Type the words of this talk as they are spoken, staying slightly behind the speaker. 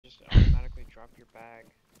drop your bag.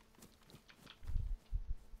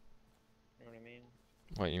 You know what I mean?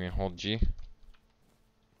 What, you mean hold G?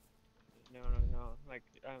 No. Like,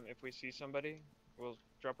 if we see somebody, we'll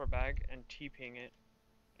drop our bag and TPing it,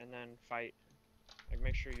 and then fight. Like,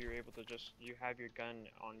 make sure you're able to you have your gun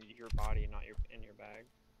on your body, not in your bag.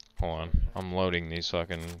 Hold on, I'm loading these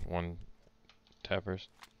fucking one tappers.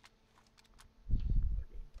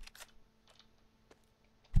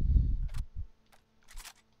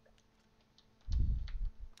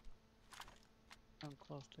 I'm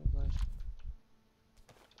close to you guys.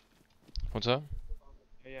 What's up?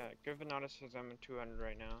 Yeah, give Venatus his M200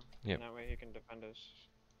 right now. Yep. And that way he can defend us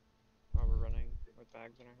while we're running with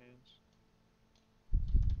bags in our hands.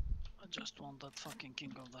 I just want that fucking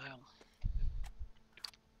king of the hill.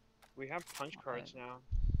 We have punch cards now.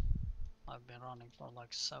 I've been running for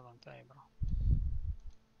like 7k, bro.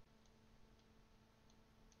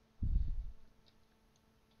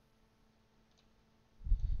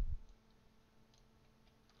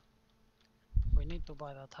 We need to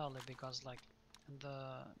buy that heli because like in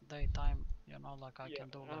the daytime, you know, like I can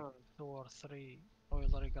do like 2 or 3 oil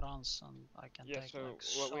rig runs and I can take so like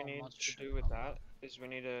what we need to do with that is we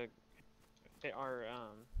need to hit our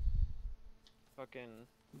fucking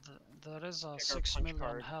there is a 6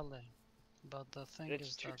 million heli, but the thing is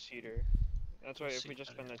it's that two-seater. That's why if we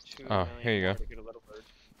just spend the 2 Oh, million here you more go. to get a little bird.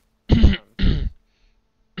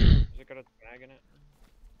 Has it got a mag in it?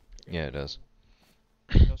 Yeah, it does.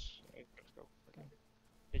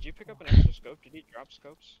 Did you pick up an extra scope? Did he drop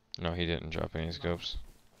scopes? No, he didn't drop any scopes.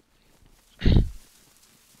 It's okay,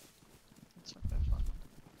 fuck it.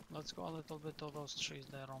 Let's go a little bit to those trees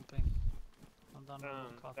there on ping. And then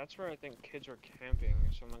we'll cut. That's where I think kids were camping,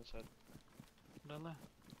 someone said. Really?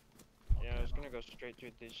 Yeah, Okay, I was gonna go straight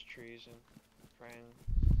through these trees and try and...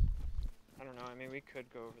 I don't know, I mean we could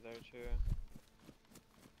go over there too.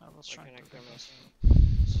 I was trying to get us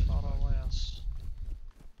as far away as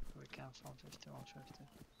we can from 5150.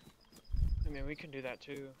 I mean we can do that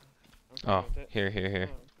too. Oh, here.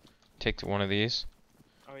 Take one of these.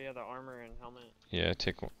 Oh yeah, the armor and helmet. Yeah,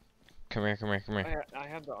 take one. Come here. I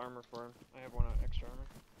have the armor for him. I have one extra armor.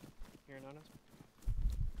 Here, Nana.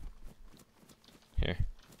 Here.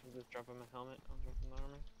 I'll just drop him a helmet. I'll drop him the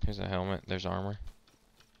armor. Here's a helmet. There's armor.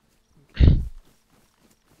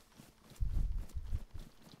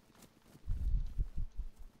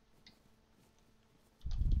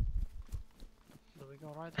 Do we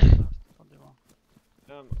go right or left? What do you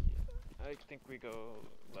want? I think we go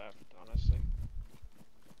left, honestly.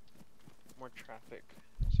 More traffic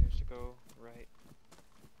seems to go right.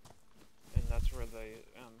 And that's where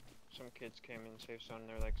some kids came in safe zone.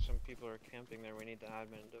 They're like, some people are camping there. We need the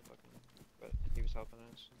admin to fucking... But he was helping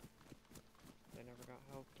us. They never got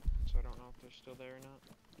helped, so I don't know if they're still there or not.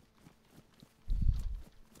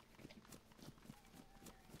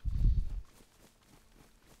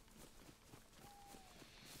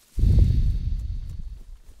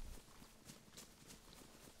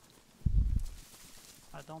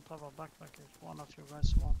 I don't have a backpack. If one of you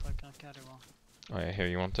guys want, I can carry one. Oh yeah, here,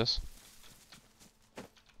 you want this?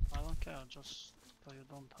 I don't care, just so you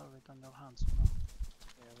don't have it on your hands, you know?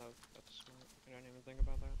 Yeah, that's smart. I didn't even think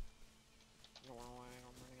about that. I don't know why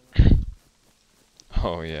I'm running in that.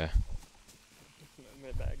 Oh yeah.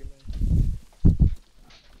 My bag in there.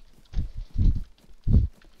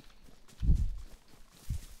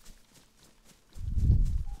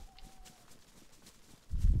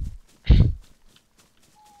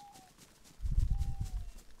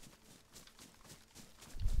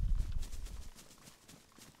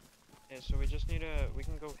 Yeah, so we just need we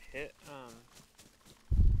can go hit,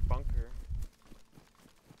 bunker.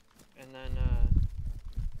 And then,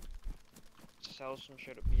 sell some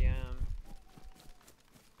shit at BM.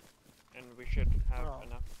 And we should have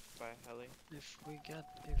enough by heli. If we get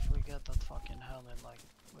that fucking heli, like,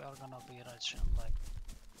 we are gonna be rich in, like,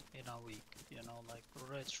 in a week, you know, like,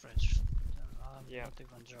 rich. I'm not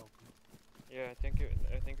even joking. Yeah, I think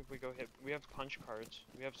if we go hit, we have punch cards.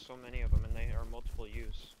 We have so many of them, and they are multiple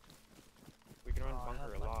use. We can run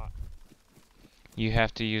bunker a lot. You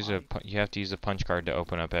have to use a punch card to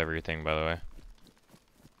open up everything, by the way.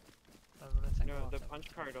 Everything. No, the punch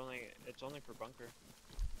card it's only for bunker.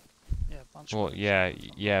 Yeah, punch Well, card.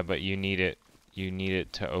 yeah, but you need it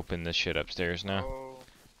to open the shit upstairs now. Oh,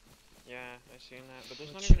 yeah, I seen that, but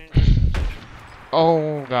there's not even anything.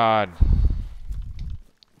 Oh god.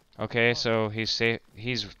 Okay, so he's safe.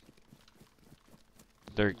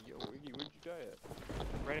 They're. Where'd you die at?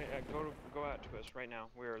 Right, go out to us right now.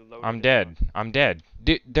 We're loaded. I'm dead.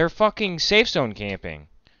 They're fucking safe zone camping.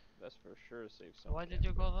 That's for sure safe zone. Why did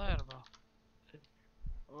you go there, bro?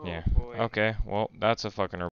 Oh, Yeah. boy. Okay. Well, that's a fucking